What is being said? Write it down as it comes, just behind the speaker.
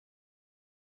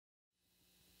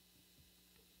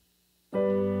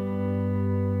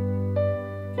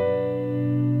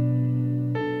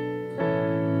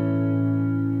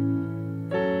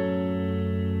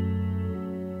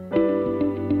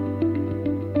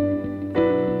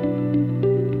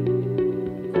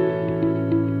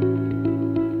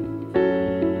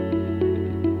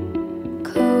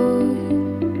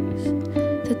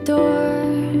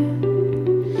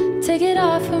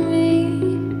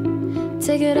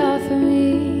it off for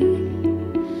me.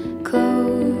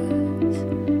 Clothes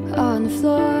on the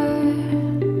floor.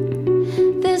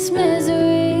 This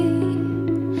misery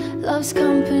loves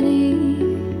company.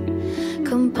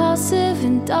 Compulsive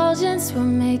indulgence, we're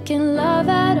making love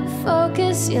out of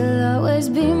focus. You'll always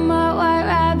be my white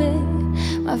rabbit,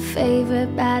 my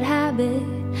favorite bad habit.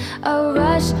 A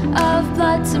rush of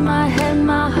blood to my head,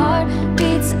 my heart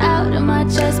beats out of my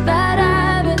chest. Bad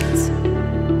habits,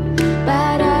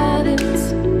 bad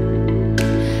habits.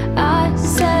 I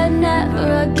said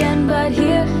never again, but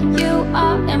here you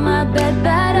are in my bed.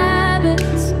 Bad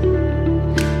habits,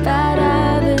 bad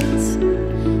habits.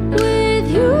 With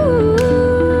you,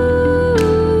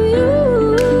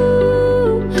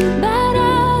 bad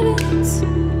habits,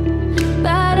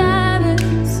 bad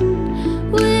habits.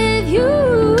 With you,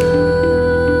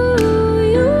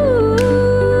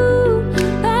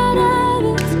 bad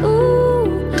habits, ooh,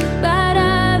 bad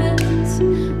habits.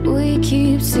 We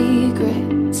keep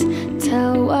secrets,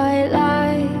 tell white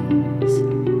lies,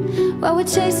 while we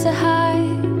chase the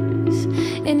highs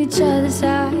in each other's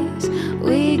eyes.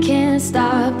 We can't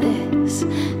stop this,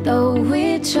 though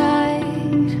we tried.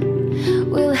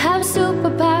 We'll have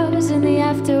superpowers in the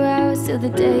after hours till the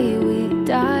day we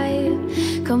die.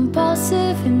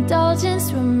 Compulsive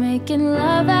indulgence, we're making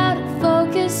love out of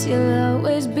focus. You'll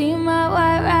always be my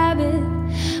white rabbit,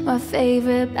 my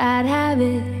favorite bad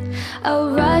habit. A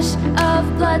rush of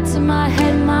blood to my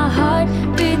head, my heart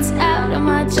beats out of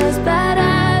my chest. Bad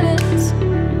habits,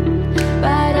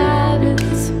 bad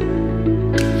habits.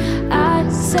 I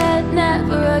said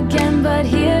never again, but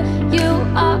here you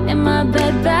are in my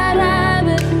bed. Bad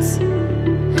habits,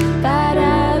 bad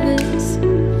habits.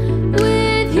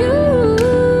 With you,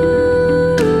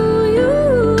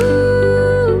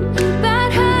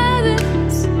 bad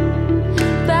habits,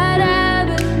 bad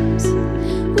habits.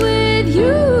 With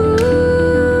you,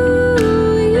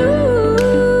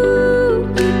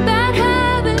 bad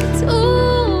habits,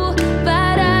 ooh,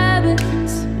 bad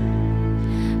habits.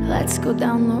 Let's go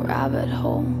down the rabbit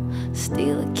hole,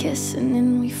 steal a kiss and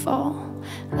then we fall.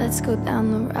 Let's go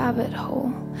down the rabbit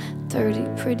hole, dirty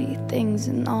pretty things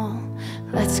and all.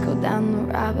 Let's go down the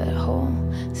rabbit hole,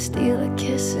 steal a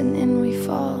kiss and then we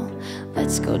fall.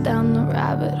 Let's go down the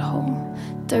rabbit hole,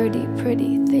 dirty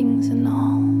pretty things and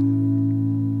all.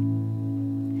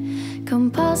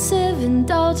 Compulsive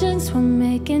indulgence, we're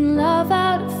making love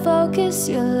out of focus.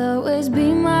 You'll always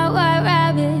be my white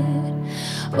rabbit.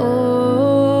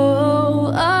 Oh,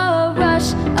 a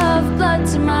rush of blood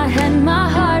to my head, my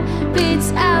heart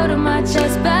beats out of my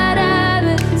chest. Bad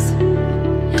habits,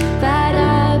 bad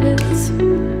habits.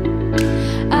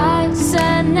 I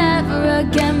said never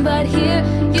again, but here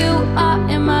you are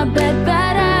in my bed.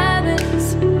 Bad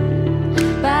habits,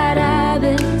 bad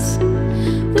habits.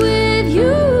 With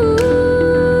you,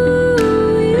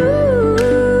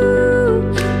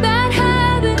 bad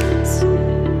habits,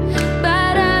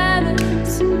 bad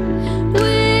habits.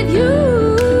 With you,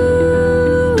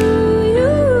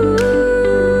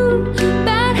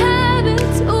 bad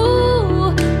habits,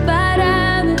 ooh, bad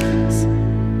habits.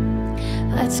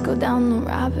 Let's go down the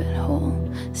rabbit hole,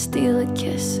 steal a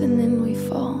kiss and then we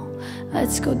fall.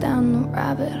 Let's go down the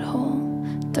rabbit hole,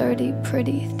 dirty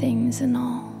pretty things and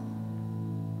all.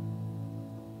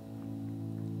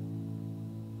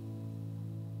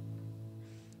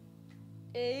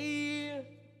 Hey.